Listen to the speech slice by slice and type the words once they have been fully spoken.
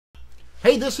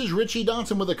Hey, this is Richie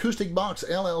Dotson with Acoustic Box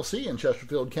LLC in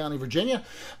Chesterfield County, Virginia.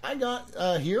 I got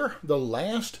here the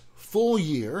last full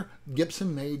year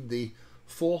Gibson made the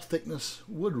full thickness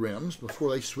wood rims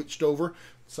before they switched over at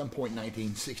some point in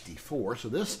 1964. So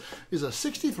this is a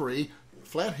 63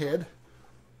 flathead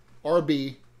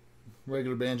RB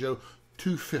regular banjo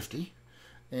 250,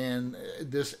 and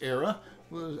this era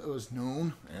was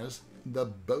known as the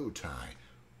Bowtie.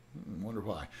 Wonder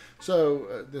why.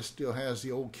 So this still has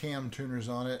the old cam tuners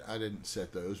on it. I didn't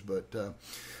set those, but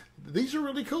these are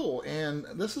really cool, and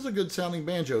this is a good sounding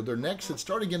banjo. Their necks had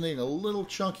started getting a little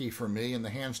chunky for me, and the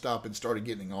hand stop had started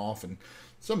getting off, and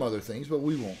some other things, but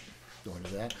we won't go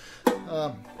into that.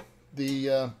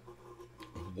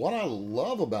 What I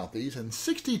love about these, and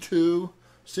 62,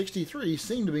 63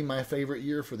 seemed to be my favorite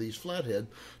year for these flathead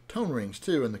tone rings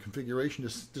too, and the configuration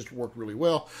just worked really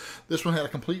well. This one had a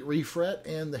complete refret,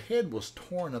 and the head was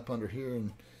torn up under here,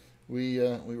 and we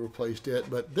replaced it.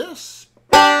 But this,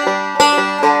 I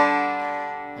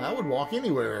would walk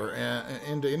anywhere,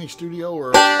 into any studio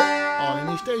or on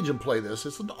any stage and play this.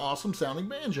 It's an awesome sounding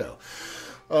banjo.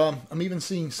 I'm even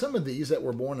seeing some of these that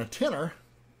were born a tenor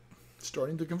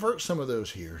starting to convert some of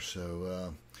those here.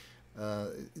 So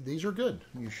these are good.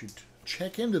 You should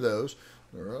check into those.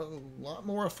 They're a lot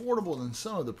more affordable than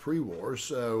some of the pre-wars.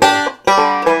 So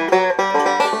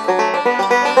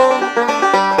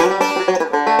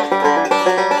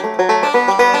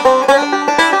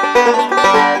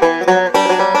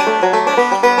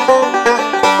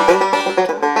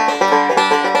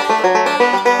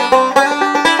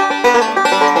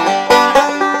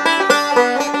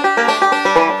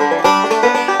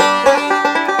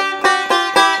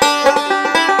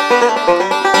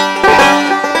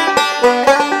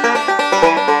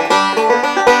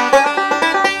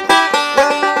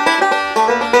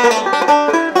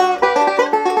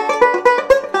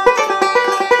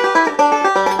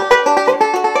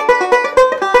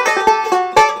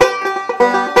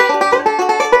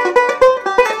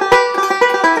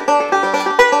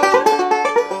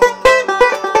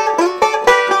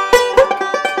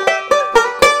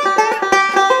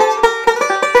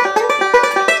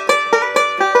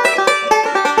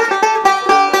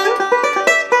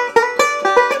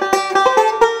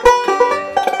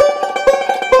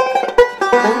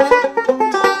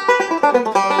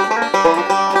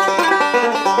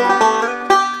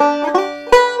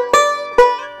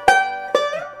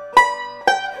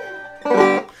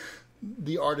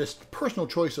the artist's personal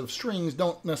choice of strings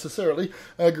don't necessarily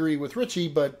agree with Richie,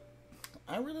 but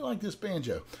I really like this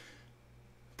banjo.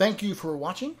 Thank you for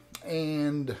watching,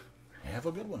 and have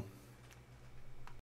a good one.